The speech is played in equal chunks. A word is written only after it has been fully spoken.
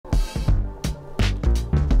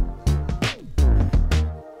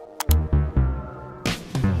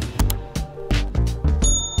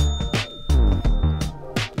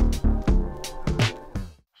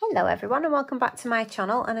Hello everyone and welcome back to my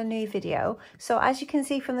channel and a new video. So as you can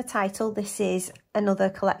see from the title, this is another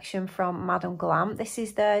collection from Madam Glam. This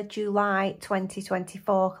is the July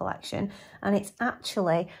 2024 collection and it's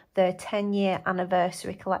actually the 10-year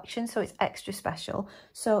anniversary collection, so it's extra special.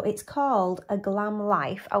 So it's called A Glam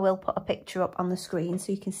Life. I will put a picture up on the screen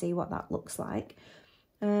so you can see what that looks like.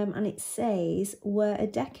 And it says, where a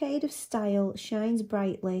decade of style shines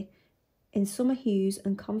brightly in summer hues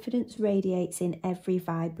and confidence radiates in every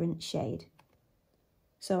vibrant shade.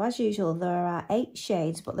 So as usual, there are 8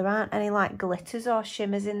 shades, but there aren't any like glitters or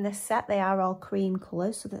shimmers in this set. They are all cream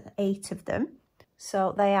colours, so there's 8 of them.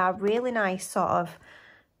 So they are really nice sort of,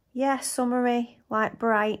 yeah, summery, like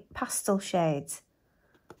bright pastel shades.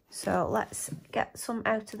 So let's get some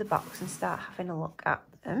out of the box and start having a look at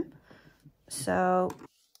them. So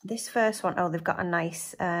this first one, oh, they've got a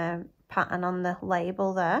nice pattern on the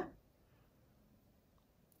label there.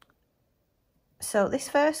 So this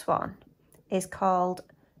first one is called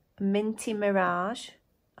Minty Mirage,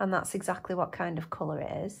 and that's exactly what kind of colour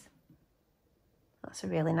it is. That's a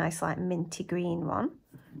really nice like minty green one.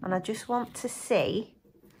 And I just want to see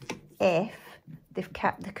if they've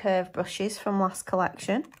kept the curved brushes from last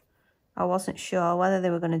collection. I wasn't sure whether they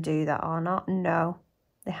were going to do that or not. No,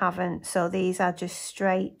 they haven't. So these are just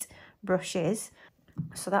straight brushes.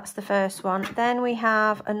 So that's the first one. Then we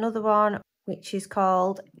have another one which is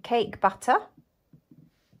called Cake Batter.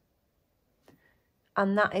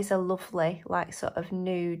 And that is a lovely, like, sort of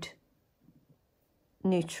nude,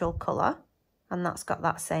 neutral colour. And that's got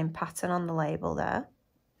that same pattern on the label there.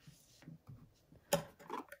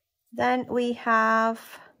 Then we have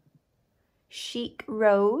Chic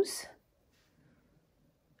Rose.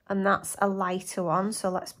 And that's a lighter one. So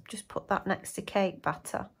let's just put that next to Cake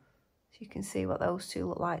Batter, so you can see what those two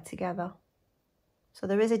look like together. So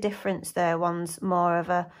there is a difference there. One's more of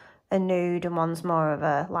a nude and one's more of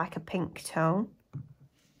a, like a pink tone.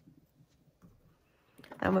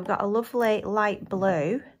 And we've got a lovely light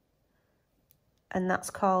blue, and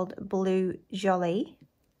that's called Blue Jolie.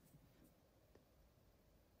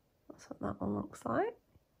 That's what that one looks like.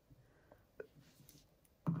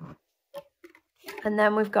 And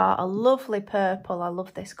then we've got a lovely purple. I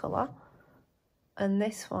love this colour. And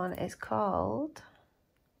this one is called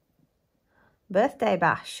Birthday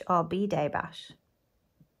Bash or B-Day Bash.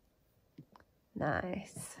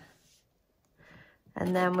 Nice.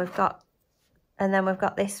 And then we've got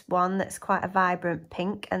this one that's quite a vibrant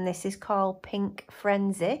pink, and this is called Pink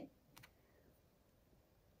Frenzy.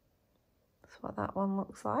 That's what that one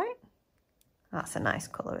looks like. That's a nice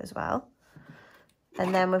colour as well.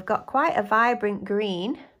 And then we've got quite a vibrant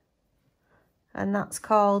green, and that's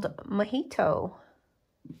called Mojito.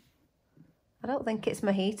 I don't think it's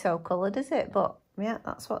Mojito coloured, is it? But yeah,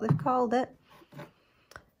 that's what they've called it.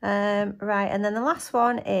 Right, and then the last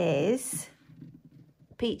one is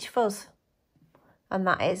Peach Fuzz. And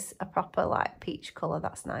that is a proper like peach colour.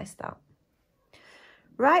 That's nice, that.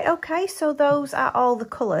 Right, okay, so those are all the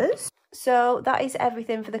colours. So that is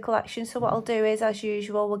everything for the collection. So what I'll do is, as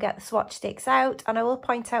usual, we'll get the swatch sticks out. And I will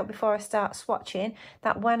point out before I start swatching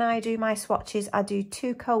that when I do my swatches, I do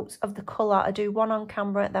 2 coats of the colour. I do one on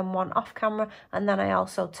camera, then one off camera, and then I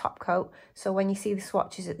also top coat. So when you see the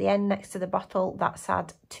swatches at the end next to the bottle, that's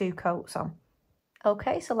had 2 coats on.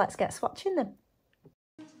 Okay, so let's get swatching then.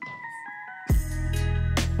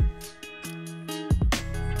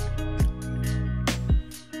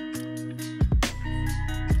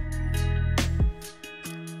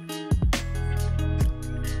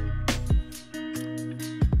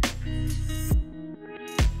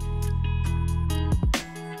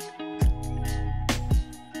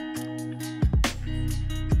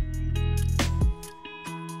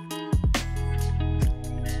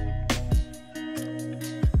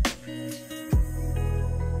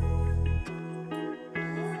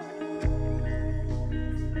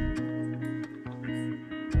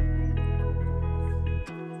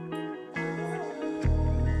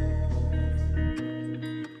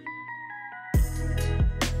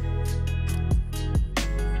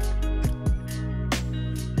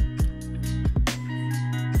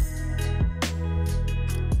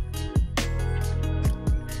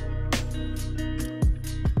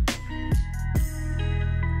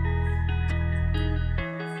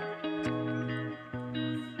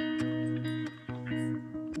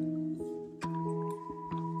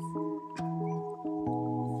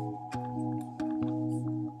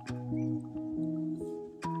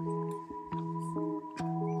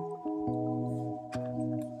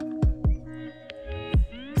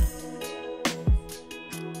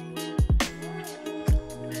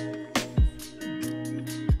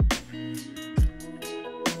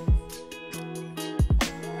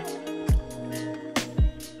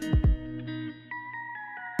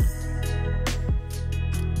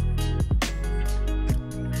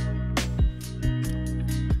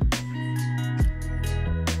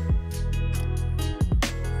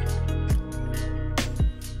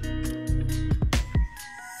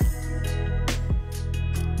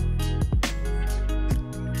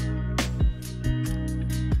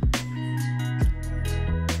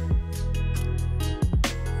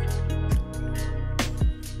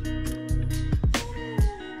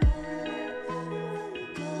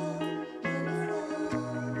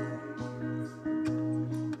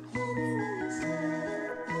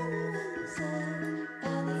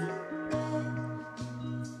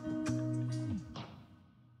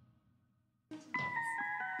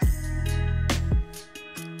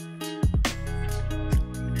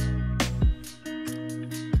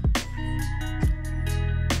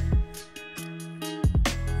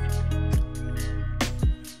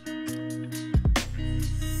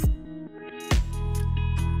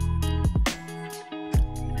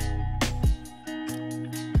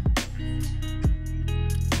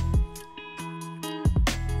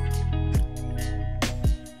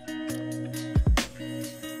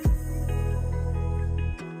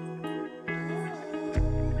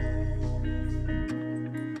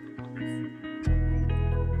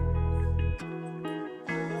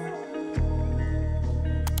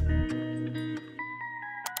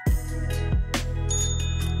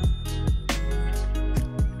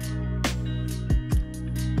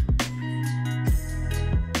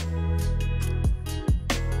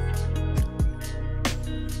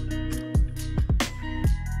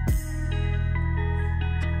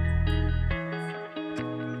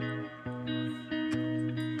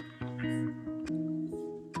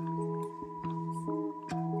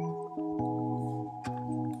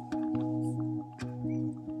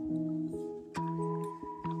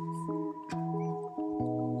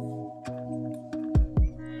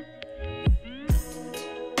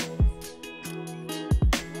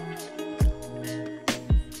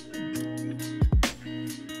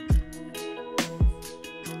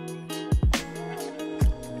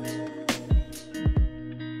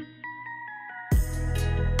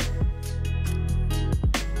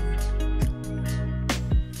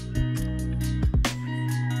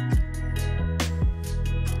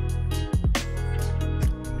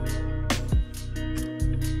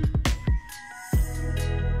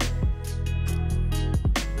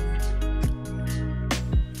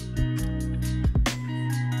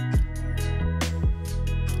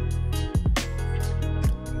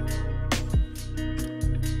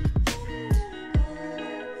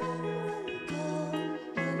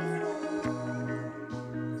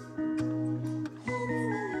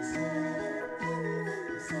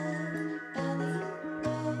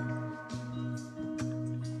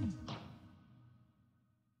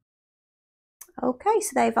 Okay,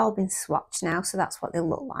 so they've all been swatched now, so that's what they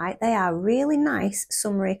look like. They are really nice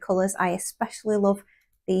summery colours. I especially love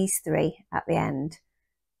these three at the end.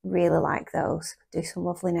 Really like those. Do some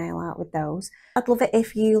lovely nail art with those. I'd love it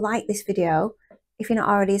if you like this video. If you're not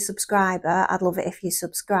already a subscriber, I'd love it if you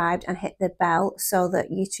subscribed and hit the bell so that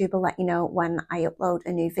YouTube will let you know when I upload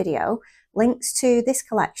a new video. Links to this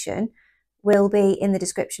collection will be in the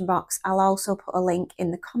description box. I'll also put a link in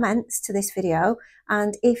the comments to this video.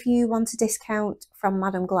 And if you want a discount from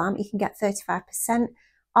Madam Glam, you can get 35%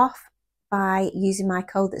 off by using my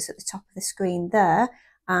code that's at the top of the screen there.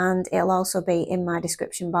 And it'll also be in my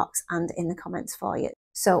description box and in the comments for you.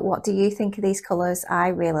 So what do you think of these colours? I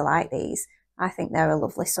really like these. I think they're a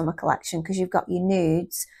lovely summer collection because you've got your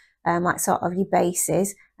nudes, like sort of your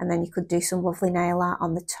bases, and then you could do some lovely nail art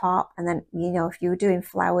on the top. And then, you know, if you were doing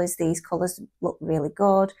flowers, these colours look really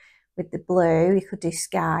good. With the blue, you could do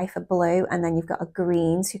sky for blue, and then you've got a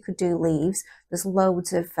green, so you could do leaves. There's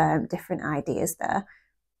loads of different ideas there.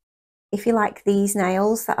 If you like these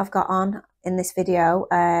nails that I've got on in this video,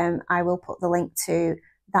 I will put the link to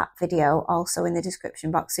that video also in the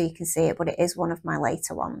description box so you can see it, but it is one of my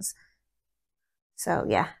later ones. So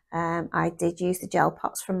yeah, I did use the gel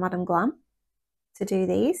pots from Madam Glam to do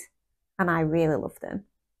these, and I really love them.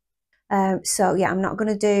 So yeah, I'm not going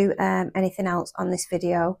to do anything else on this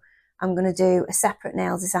video. I'm going to do a separate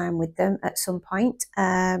nail design with them at some point.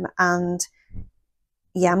 And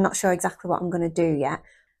yeah, I'm not sure exactly what I'm going to do yet.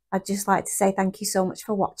 I'd just like to say thank you so much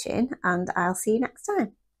for watching, and I'll see you next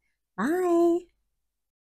time. Bye.